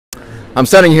I'm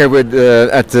standing here with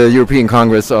at the European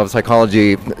Congress of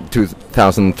Psychology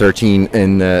 2013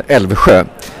 in Älvsjö,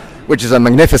 which is a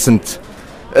magnificent,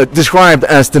 described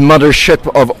as the mothership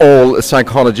of all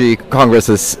psychology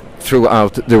congresses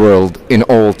throughout the world in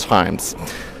all times.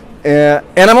 And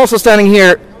I'm also standing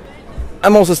here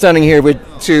with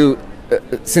two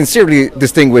sincerely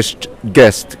distinguished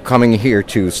guests coming here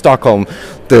to Stockholm,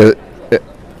 the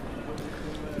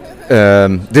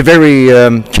very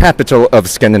capital of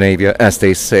Scandinavia, as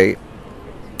they say.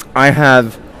 I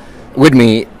have with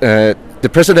me the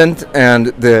president and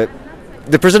the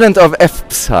president of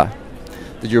EFPSA,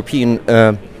 the European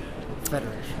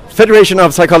Federation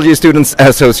of Psychology Students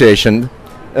Association,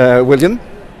 William.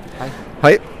 Hi.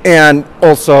 Hi. And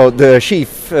also the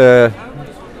chief, the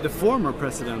former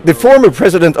president. The former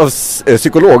president of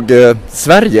Psykologstudent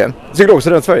Sverige,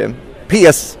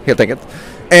 PS helt enkelt.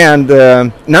 And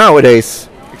nowadays,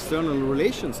 External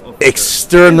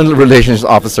Relations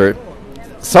Officer.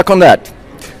 Suck on that.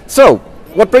 So,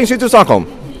 what brings you to Stockholm?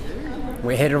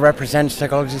 We're here to represent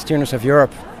psychology students of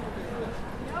Europe.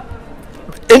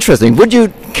 Interesting. Would you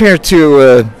care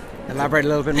to elaborate a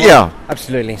little bit more? Yeah.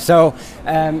 Absolutely. So,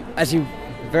 as you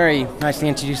very nicely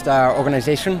introduced our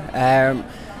organization,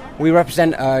 we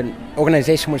represent an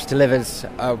organization which delivers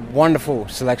a wonderful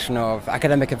selection of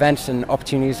academic events and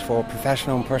opportunities for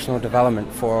professional and personal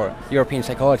development for European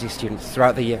psychology students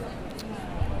throughout the year.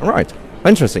 All right.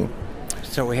 Interesting.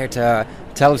 So we're here to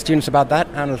tell the students about that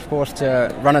and, of course,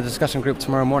 to run a discussion group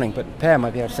tomorrow morning. But Per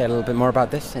might be able to say a little bit more about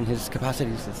this in his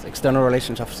capacity as External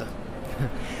Relations Officer.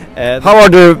 How are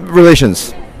the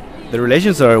relations? The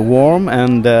relations are warm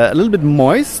and a little bit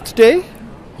moist today,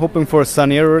 hoping for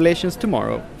sunnier relations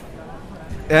tomorrow.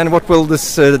 And what will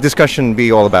this discussion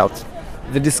be all about?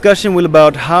 The discussion will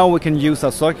about how we can use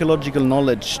our psychological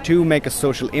knowledge to make a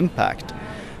social impact.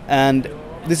 And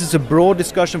this is a broad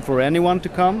discussion for anyone to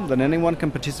come, that anyone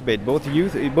can participate, both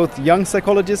young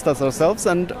psychologists as ourselves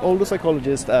and older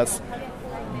psychologists as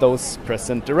those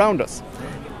present around us.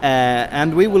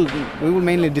 And we will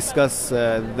mainly discuss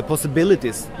the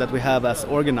possibilities that we have as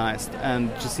organized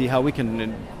and to see how we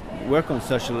can work on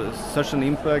social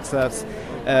impacts as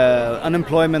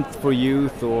unemployment for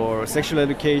youth or sexual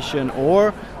education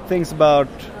or things about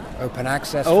open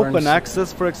access.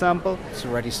 For example. It's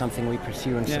already something we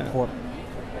pursue and support.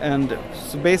 And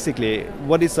so basically,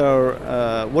 what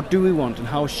do we want and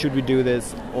how should we do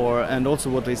this, and also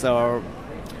what is our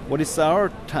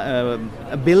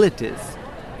abilities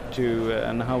to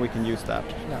and how we can use that.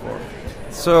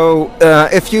 So,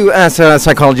 if you as a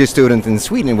psychology student in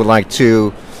Sweden would like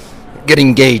to get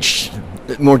engaged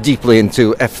more deeply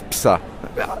into EFPSA,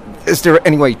 is there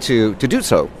any way to do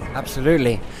so?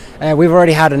 Absolutely. We've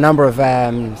already had a number of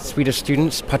Swedish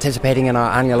students participating in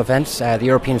our annual events, the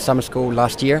European Summer School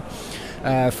last year.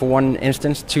 For one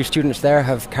instance, 2 students there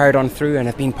have carried on through and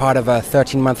have been part of a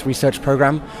 13-month research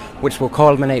program, which will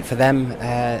culminate for them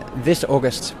this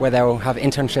August, where they will have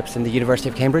internships in the University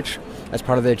of Cambridge as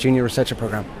part of their junior researcher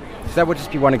program. So that would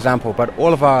just be one example, but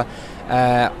all of our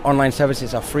online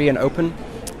services are free and open,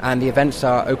 and the events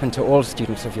are open to all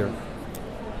students of Europe.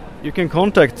 You can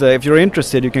contact, if you're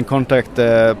interested, you can contact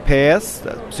PS,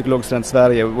 Psykologstudent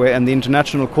Sverige, and the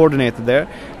international coordinator there.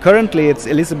 Currently it's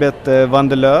Elisabeth van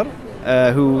der Leur,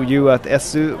 who you at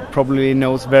SU probably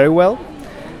knows very well,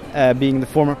 being the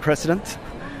former president.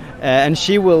 And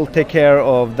she will take care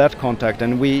of that contact,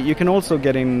 and you can also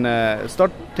get in,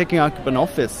 start taking up an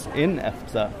office in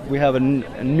EFPSA. We have a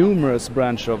numerous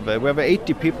branch of, we have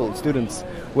 80 people, students,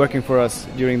 working for us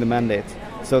during the mandate.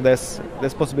 So there's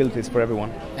possibilities for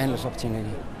everyone. Endless opportunity.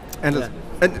 Endless.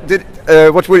 And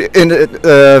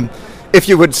if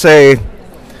you would say,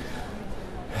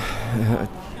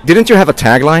 didn't you have a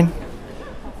tagline?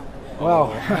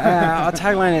 Well, our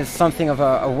tagline is something of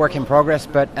a work in progress,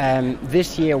 but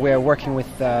this year we're working with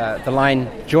the line,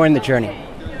 join the journey.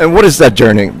 And what is that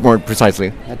journey, more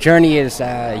precisely? The journey is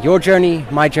your journey,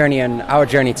 my journey, and our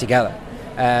journey together.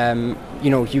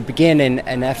 You begin in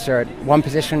EFPSA at one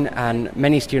position, and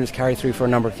many students carry through for a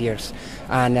number of years.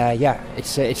 And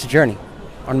it's a journey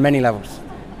on many levels.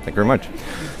 Thank you very much.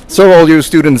 So all you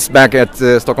students back at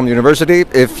Stockholm University,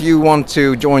 if you want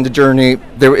to join the journey,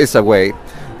 there is a way.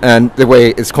 And the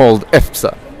way is called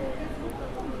EFPSA.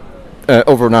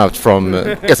 Over and out from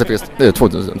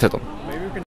ECP2013.